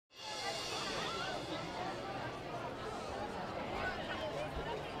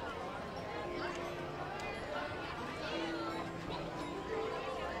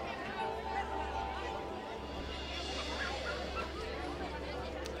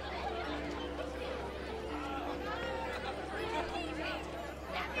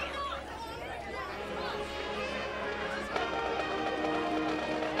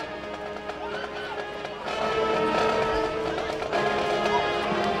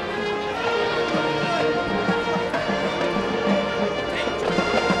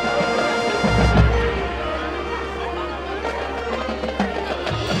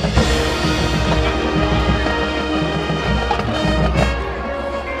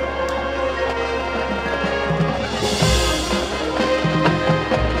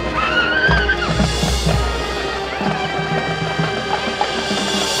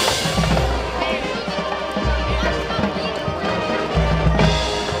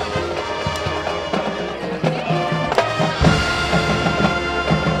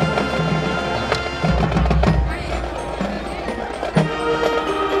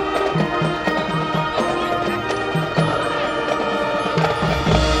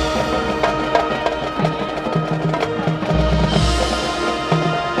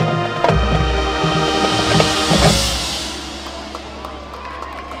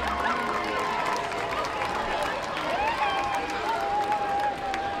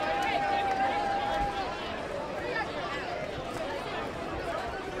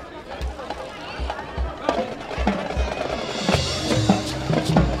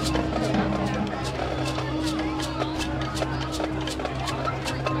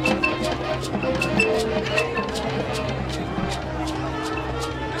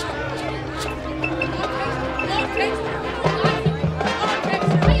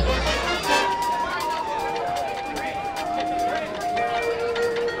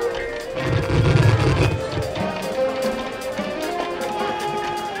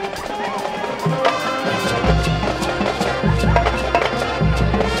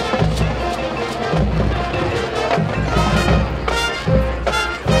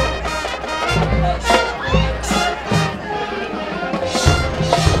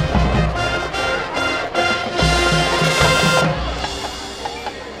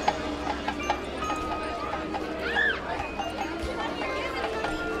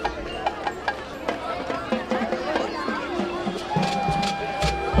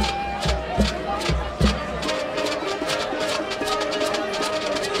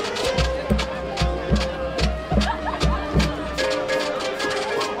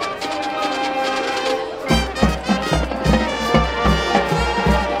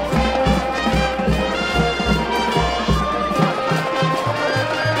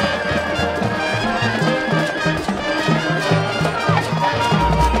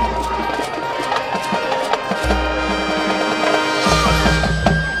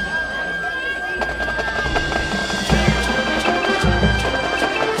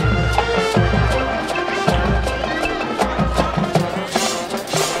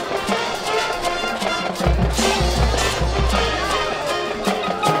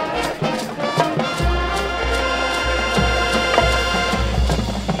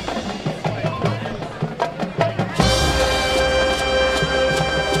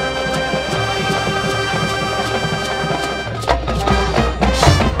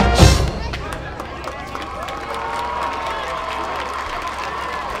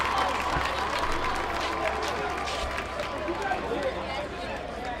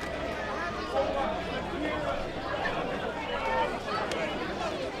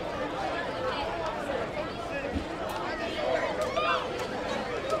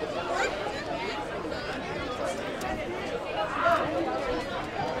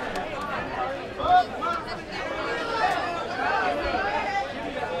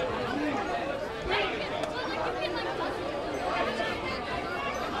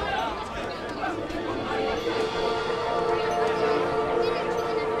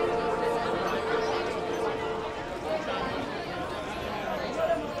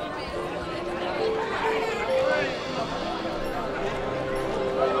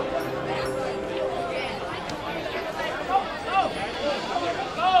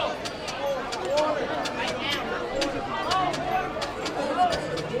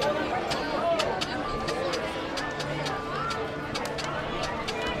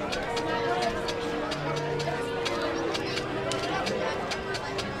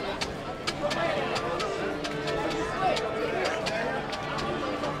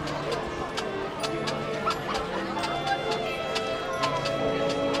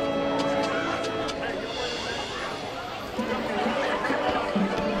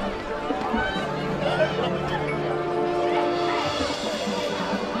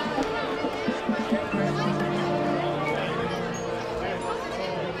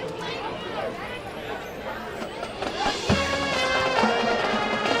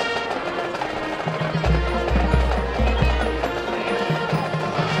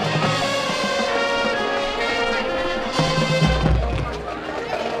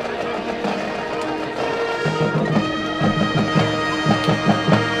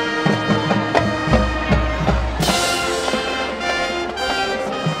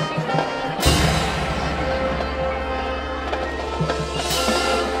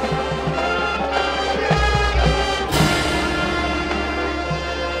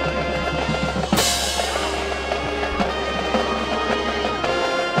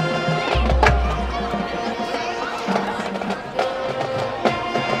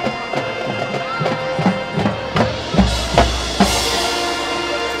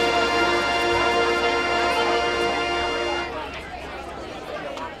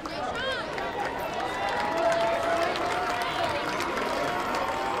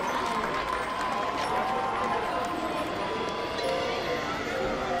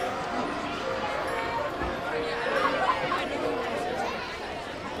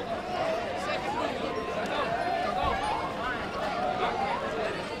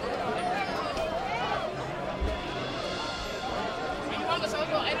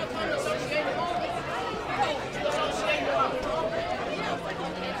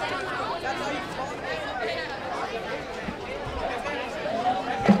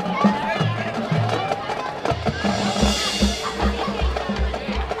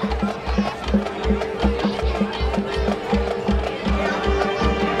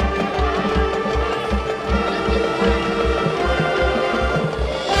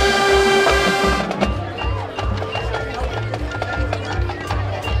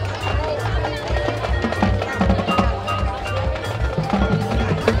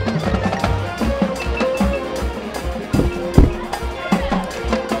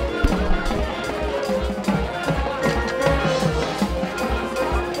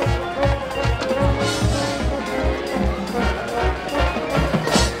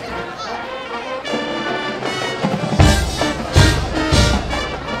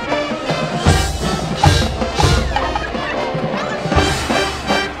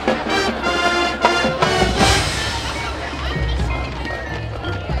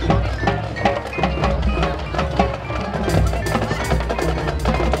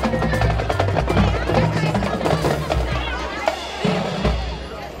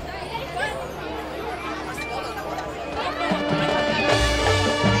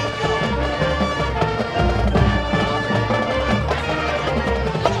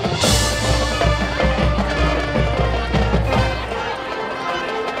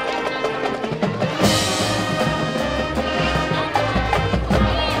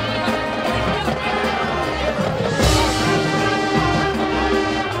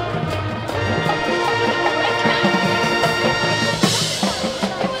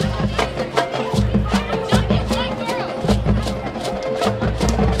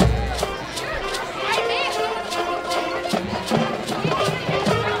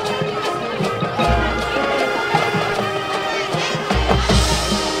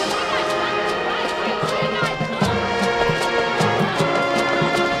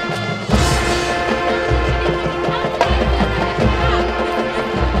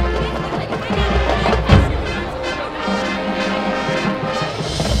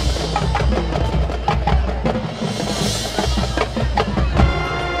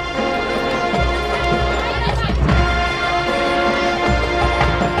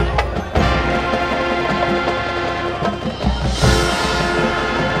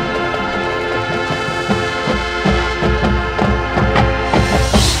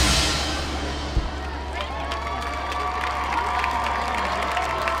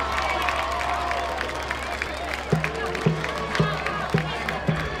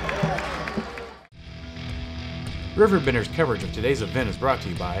RiverBender's coverage of today's event is brought to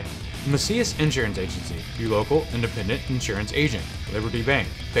you by Macias Insurance Agency, your local independent insurance agent. Liberty Bank,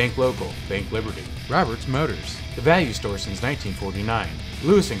 Bank Local, Bank Liberty. Roberts Motors, the value store since 1949.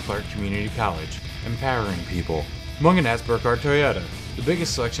 Lewis and Clark Community College, empowering people. Munganaz Burkhardt Toyota, the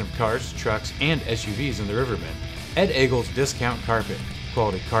biggest selection of cars, trucks, and SUVs in the Riverbend. Ed Eagle's Discount Carpet,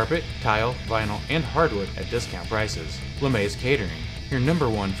 quality carpet, tile, vinyl, and hardwood at discount prices. LeMay's Catering, your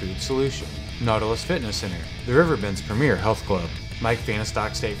 #1 food solution. Nautilus Fitness Center, the Riverbend's premier health club. Mike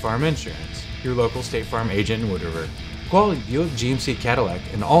Fanistock State Farm Insurance, your local State Farm agent in Wood River. Quality Buick GMC Cadillac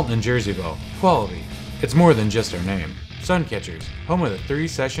in Alton and Jerseyville. Quality. It's more than just our name. Suncatchers, home of the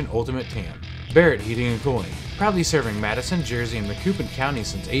 3-session Ultimate Tan. Barrett Heating and Cooling, proudly serving Madison, Jersey, and Macoupin County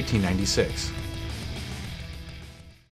since 1896.